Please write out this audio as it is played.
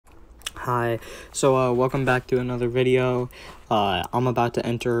Hi, so welcome back to another video. I'm about to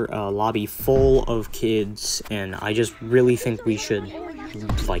enter a lobby full of kids, and I just really think we should,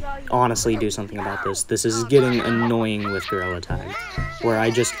 like, honestly do something about this. This is getting annoying with Gorilla Tag, where I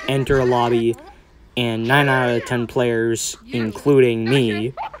just enter a lobby, and 9 out of 10 players, including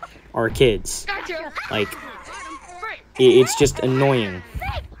me, are kids. Like, it's just annoying.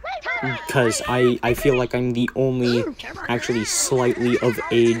 Because I feel like I'm the only actually slightly of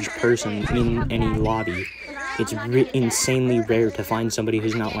age person in any lobby. It's insanely rare to find somebody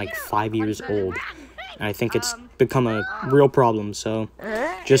who's not like 5 years old. And I think it's become a real problem, so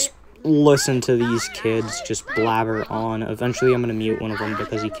just listen to these kids just blabber on. Eventually I'm going to mute one of them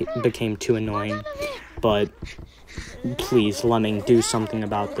because he became too annoying. But please, Lemming, do something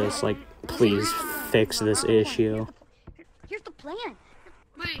about this. Like, please fix this issue. Here's the plan.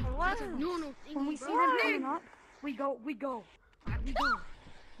 Wait, no. When we see them coming up, we go.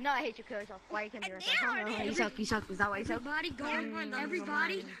 No, I hate you, Coach. Why you come here? You suck. Is that why you suck? Everybody go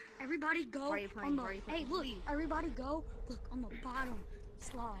Where are you playing? Hey, look. Everybody go. Look, on the bottom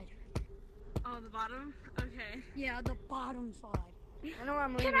slide. Oh, the bottom? Okay. Yeah, the bottom slide. I know where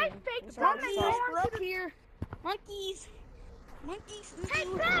I'm leaving. Can I fake the monkeys? We're up here. Monkeys. Hey,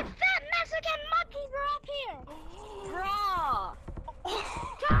 fat Mexican monkeys are up here! Bro!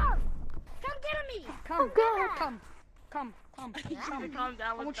 Come get me! Come. Calm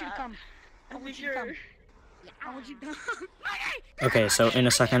down I with want you to that. come. I want you to come. I want you to come. Okay, so in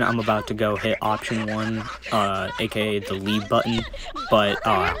a second, I'm about to go hit option 1, aka the leave button, but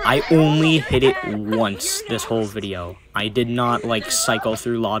I only hit it once this whole video. I did not, like, cycle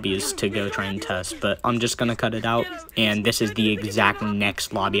through lobbies to go try and test, but I'm just gonna cut it out, and this is the exact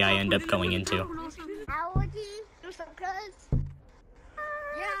next lobby I end up going into. Allergy? Just because?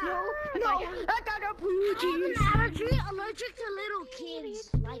 No, I got a allergy. I'm allergic to little kids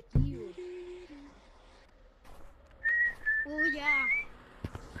like you. Oh yeah.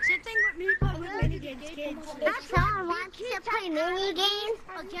 Same thing with me, but with mini games, kids. That's why I want to play mini games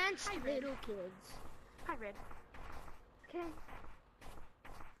against little kids. Hi, Red. Okay.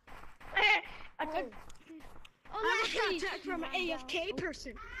 I just got attacked from an AFK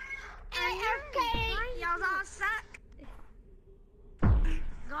person. AFK. Y'all all suck.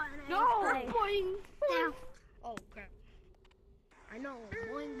 No, AFK. boing. Now, Oh crap. I know.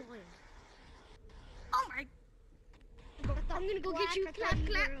 Boing. Oh my. I'm gonna go get you. Clap.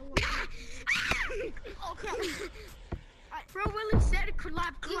 Oh crap. Bro Willie said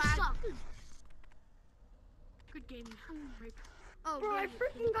clap. you suck. Good game. Oh, Bro, I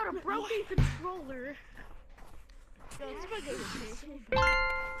freaking got a broken controller.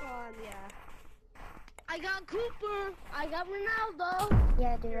 Yeah. I got Cooper. I got Ronaldo.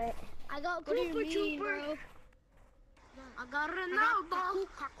 Yeah, do it. I got What do Cooper you mean, Trooper. bro? I got Ronaldo.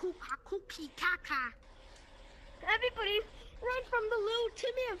 Cookie caca. Everybody run from the little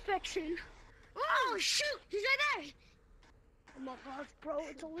Timmy infection. Oh shoot! He's right there. Oh my gosh, bro,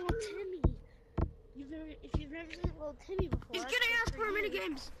 it's a little Timmy. If you've never seen little Timmy before, He's getting asked for mini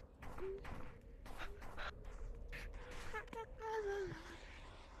games.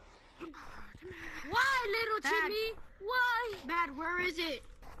 Why, little Bad. Timmy? Why? Bad, where is it?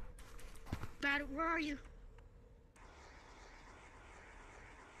 Bad, where are you?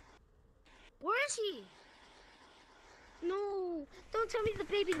 Where is he? No, don't tell me the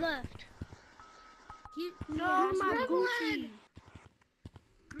baby left. No, it's my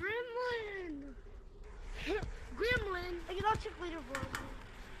Gremlin. Goofy. Gremlin. I can all check later, bro.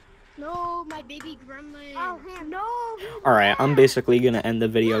 No, my baby gremlin. Oh, him. No. Alright, I'm basically gonna end the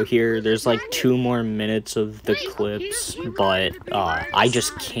video here. There's like 2 more minutes of the clips, but I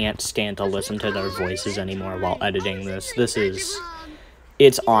just can't stand to listen to their voices anymore while editing this.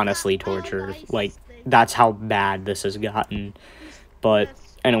 It's honestly torture. Like, that's how bad this has gotten. But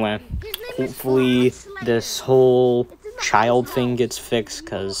anyway, hopefully this whole child thing gets fixed,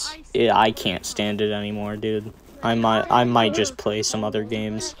 because I can't stand it anymore, dude. I might just play some other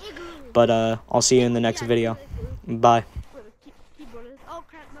games. But I'll see you in the next video. Bye.